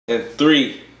In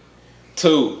 3,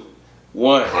 2,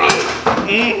 1. Round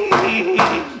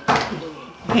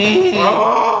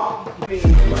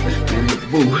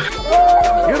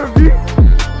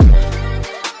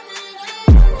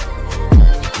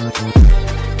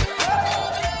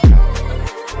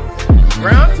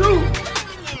 2.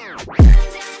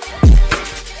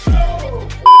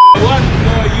 What's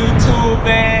good, YouTube,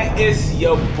 man? It's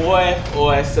your boy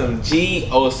OSM-G,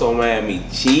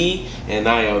 OSM-G, and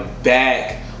I am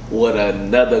back with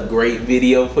another great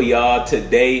video for y'all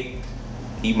today.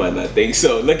 You might not think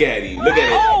so. Look at him. Look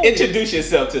at it. Introduce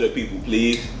yourself to the people,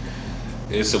 please.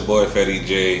 It's your boy Fetty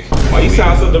J. Why you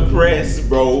sound so depressed,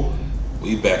 bro?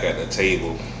 We back at the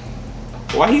table.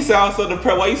 Why he sound so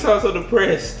depressed? Why you sound so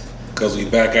depressed? Cause we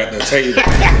back at the table.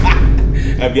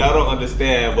 If y'all don't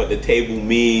understand what the table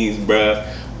means, bruh,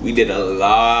 we did a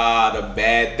lot of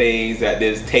bad things at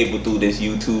this table through this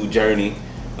YouTube journey.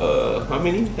 How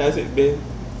many has it been?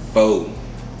 4.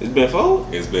 It's been 4?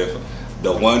 It's been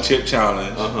the 1 chip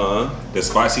challenge. The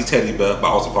spicy teddy bear, but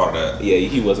I wasn't part of that. Yeah,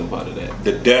 he wasn't part of that.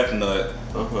 The death nut.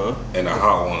 And the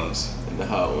hot ones. And the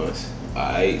hot ones.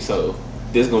 Alright, so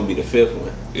this is gonna be the 5th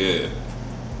one. Yeah.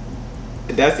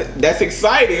 That's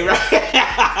exciting, right?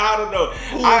 I don't know.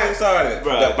 I'm excited.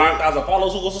 Bro, the 5,000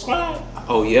 followers who go subscribe.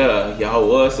 Oh yeah, y'all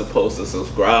was supposed to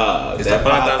subscribe. It's that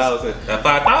 5,000. That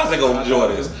 5,000 gonna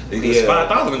join this. It's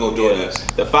 5,000 gonna join this.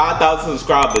 The 5,000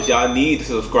 subscribers, y'all need to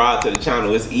subscribe to the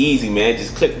channel. It's easy, man.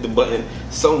 Just click the button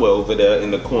somewhere over there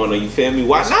in the corner. You feel me?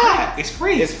 Why not? It's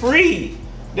free. It's free.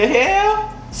 The hell?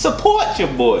 Support your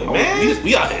boy, man.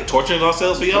 We out here torturing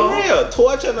ourselves for y'all. For real,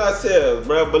 torturing ourselves,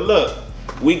 bro. But look,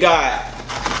 we got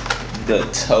the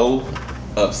toe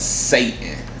of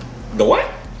Satan. The what?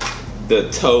 The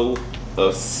toe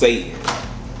of Satan.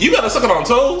 You gotta suck it on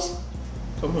toes?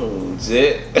 Come on,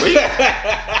 Jet.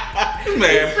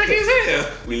 Man, freaky as hell.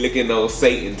 We licking those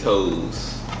Satan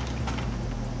toes.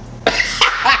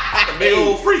 Big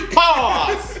old freak.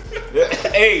 Pause.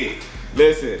 Hey,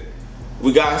 listen.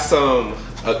 We got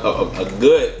a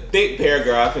good thick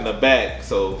paragraph in the back,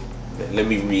 so let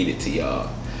me read it to y'all.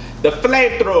 The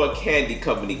Flamethrower Candy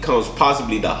Company comes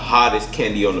possibly the hottest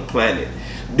candy on the planet.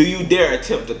 Do you dare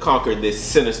attempt to conquer this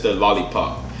sinister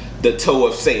lollipop? The toe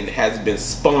of Satan has been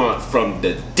spawned from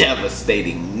the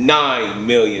devastating 9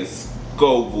 million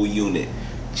Scoville unit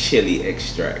chili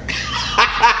extract.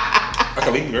 I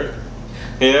can leave you, right?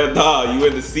 Hell nah, you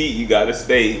in the seat, you gotta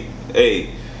stay. Hey,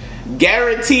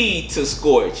 guaranteed to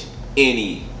scorch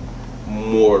any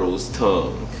mortal's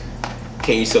tongue.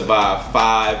 Can you survive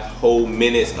 5 whole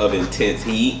minutes of intense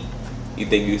heat? You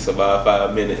think you survive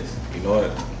 5 minutes? You know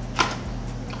what?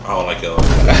 I don't like y'all.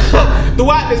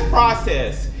 Throughout this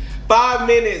process, 5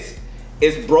 minutes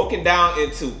is broken down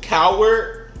into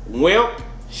coward, wimp,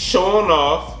 showing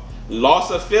off, loss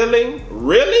of feeling,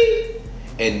 really?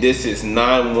 And this is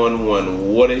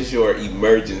 911. What is your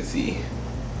emergency?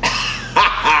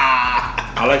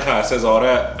 I like how it says all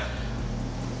that.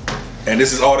 And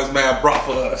this is all this man brought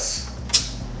for us.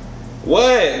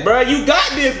 What, bro? You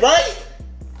got this, right?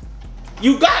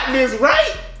 You got this,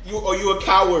 right? Are you a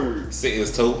coward?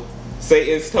 Satan's toe.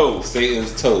 Satan's toe.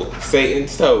 Satan's toe.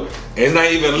 Satan's toe. It's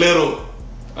not even little.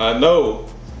 I know.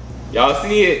 Y'all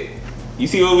see it? You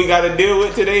see what we got to deal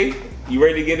with today? You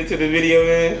ready to get into the video,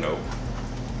 man? No.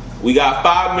 We got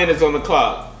 5 minutes on the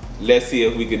clock. Let's see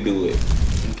if we can do it.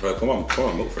 Bro, come on,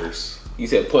 milk first. You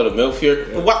said pour the milk here?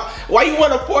 Yeah. Why you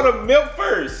want to pour the milk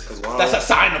first? That's a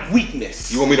sign of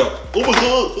weakness. You want me to? Oh my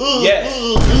God. Yes.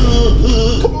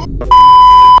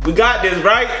 We got this,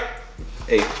 right?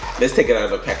 Hey, let's take it out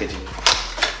of the packaging.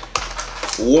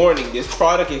 Warning, this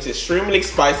product is extremely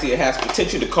spicy and has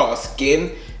potential to cause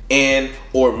skin and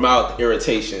or mouth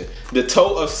irritation. The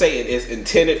toe of Satan is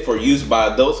intended for use by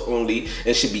adults only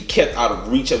and should be kept out of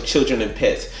reach of children and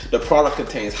pets. The product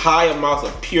contains high amounts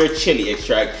of pure chili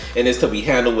extract and is to be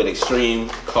handled with extreme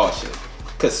caution.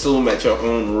 Consume at your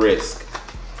own risk.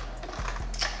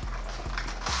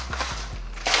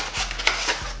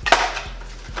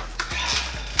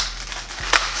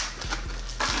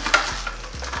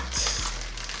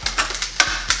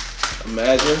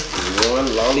 Imagine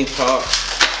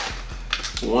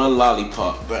one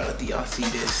lollipop, bro. Do y'all see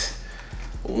this?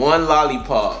 One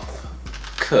lollipop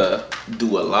could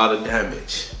do a lot of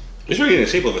damage. It's really in the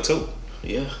shape of a toe.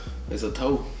 Yeah, it's a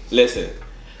toe. Listen,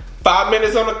 5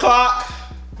 minutes on the clock.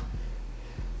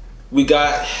 We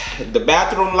got the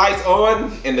bathroom lights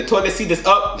on and the toilet seat is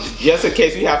up just in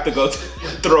case we have to go to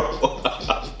throw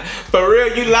up. For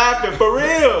real, you laughing? For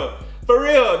real? For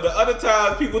real? The other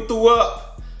times people threw up.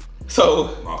 So,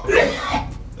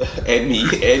 and me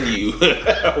and you,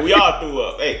 we all threw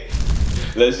up. Hey,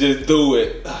 let's just do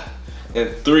it. In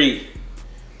 3,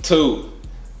 2,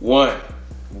 1,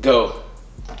 go.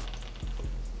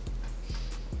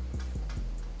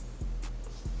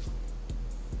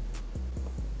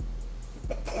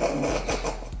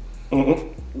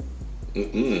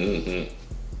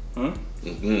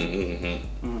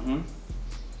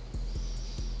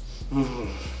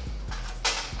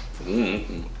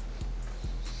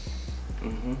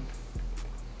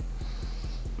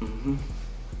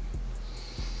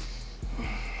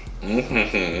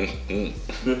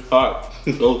 It's hot.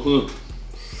 So good.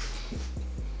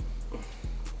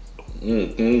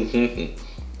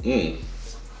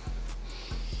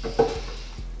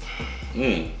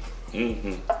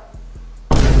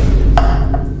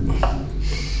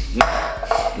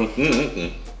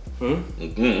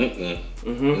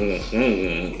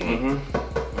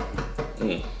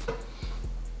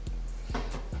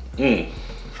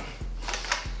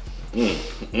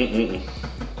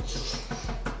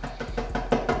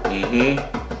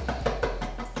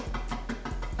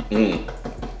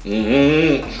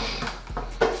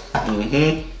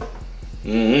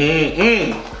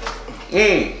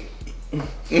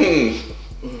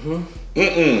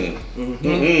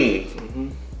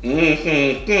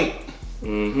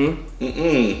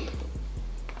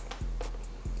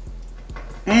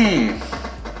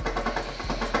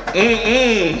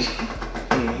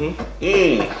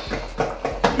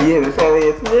 You want to try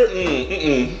real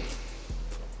quick?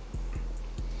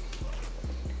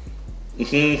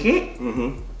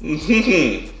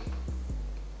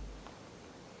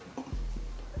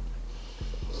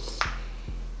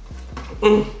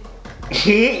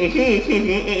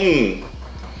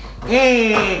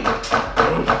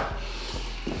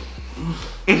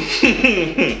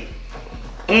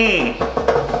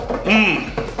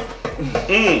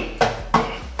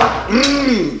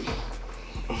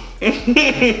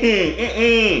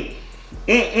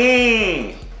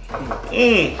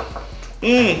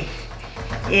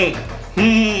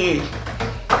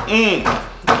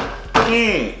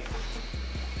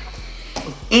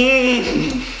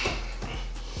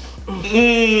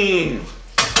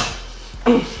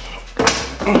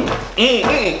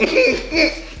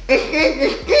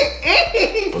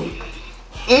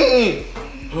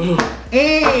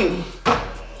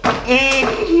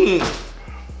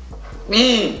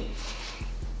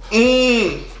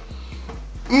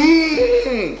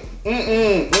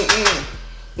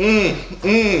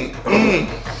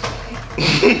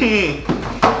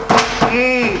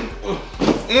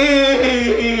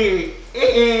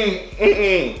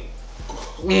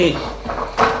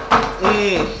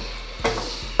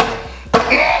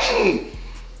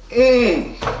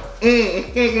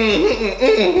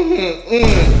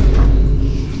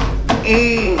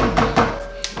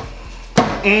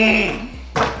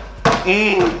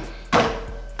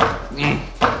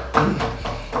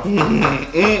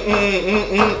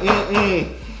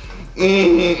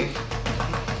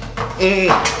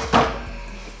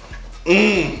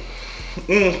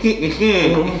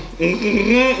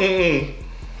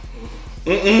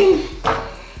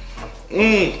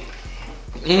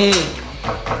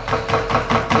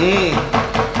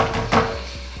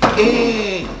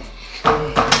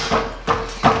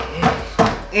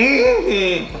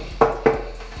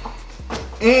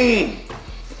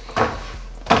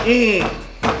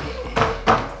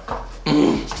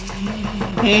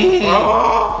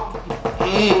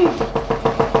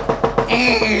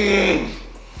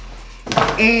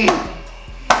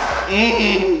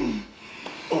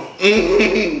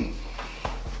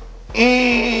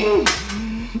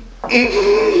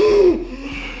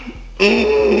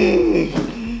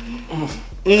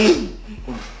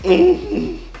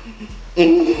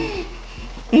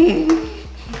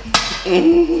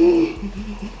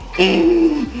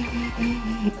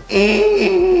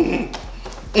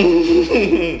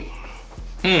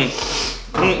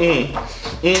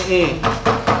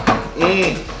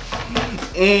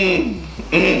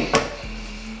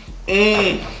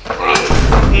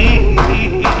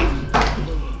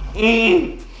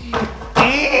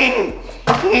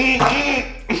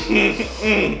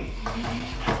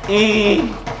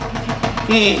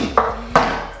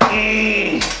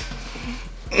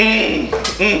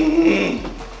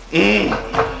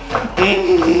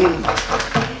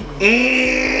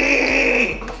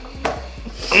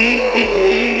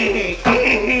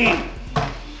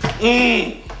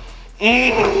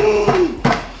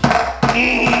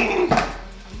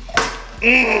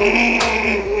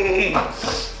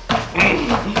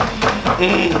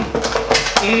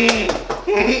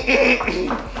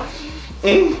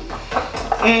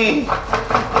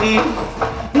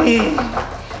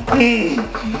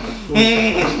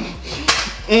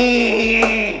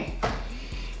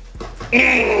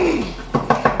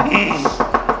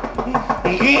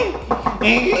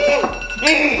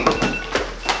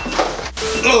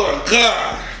 Oh my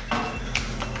God.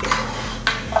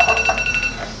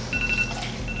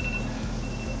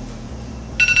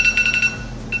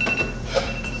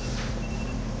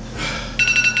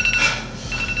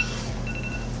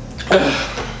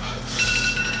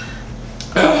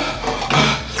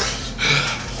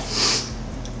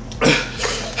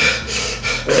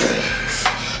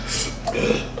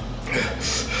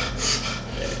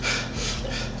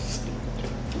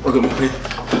 Look at me,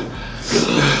 please.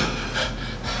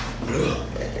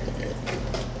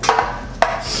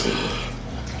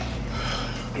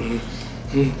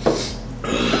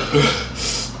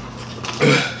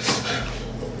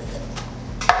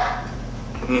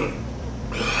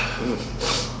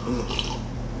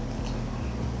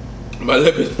 My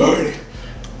lip is burning.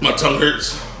 My tongue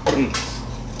hurts.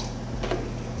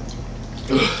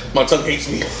 My tongue hates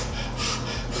me.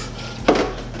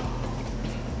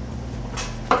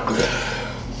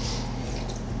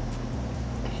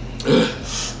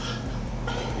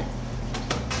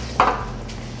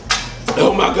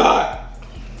 Oh my God.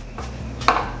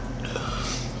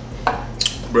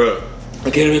 Bruh,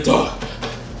 I can't even talk.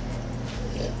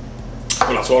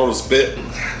 when I swallow the spit,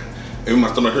 even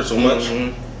my stomach hurts so much.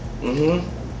 I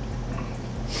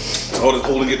was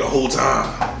holding it the whole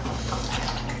time.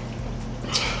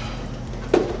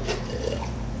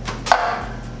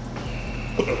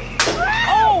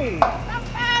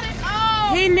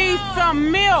 He needs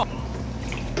some milk.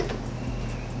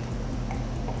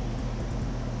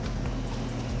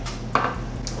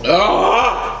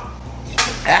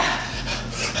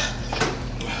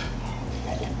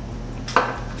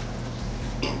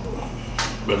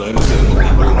 But I understand.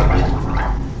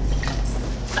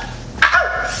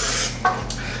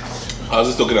 How's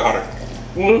it still getting hotter?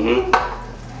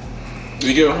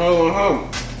 You get home.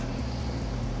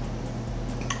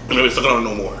 And then it's stuck on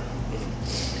no more.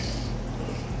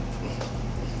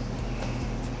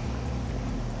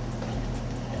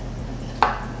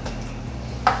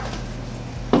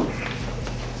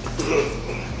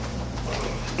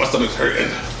 My stomach's hurting.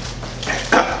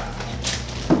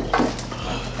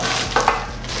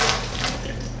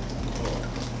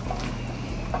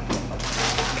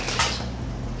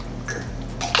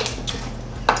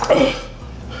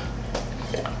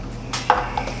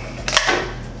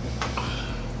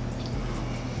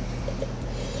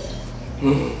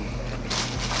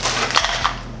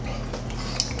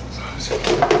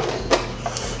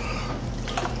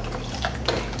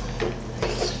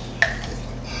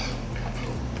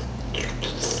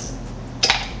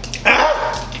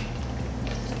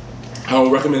 I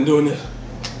don't recommend doing this.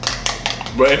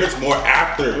 But it hurts more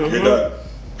after you're done.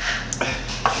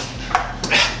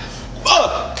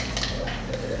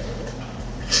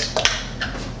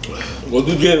 What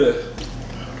do you get it?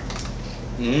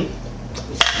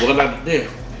 What I did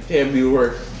can't be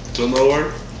worse. So no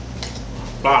word?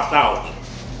 5,000.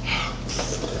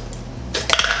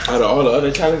 Out of all the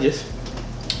other challenges,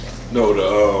 No,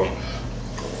 the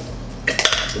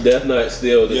Death Nut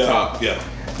still the yeah, top. yeah.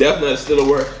 Death Nut is still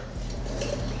the worst.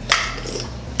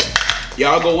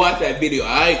 Y'all go watch that video,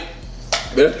 alright?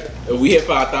 If we hit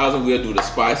 5,000, we'll do the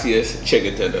spiciest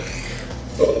chicken tender.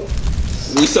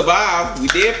 We survived. We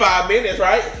did 5 minutes,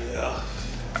 right? Yeah.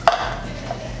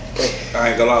 I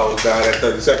ain't gonna lie, I was dying at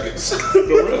 30 seconds.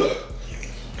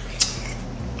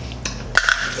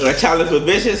 The challenge was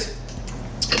vicious,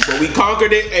 but we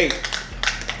conquered it. Hey,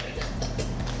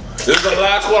 This is the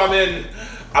last one I'm in.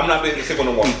 I'm not making sick on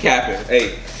the one. we capping.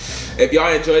 Hey, if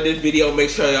y'all enjoyed this video, make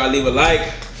sure y'all leave a like.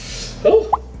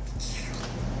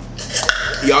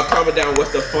 Y'all comment down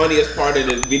what's the funniest part of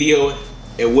this video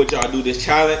and would y'all do this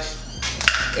challenge.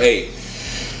 Hey,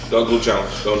 Don't do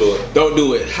challenge. Don't do it. don't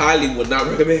do it. Highly would not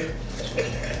recommend. Hey,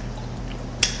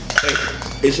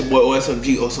 it's your boy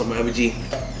OSM-G, OSM-G.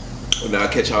 And I'll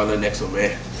catch y'all in the next one,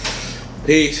 man.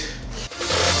 Peace.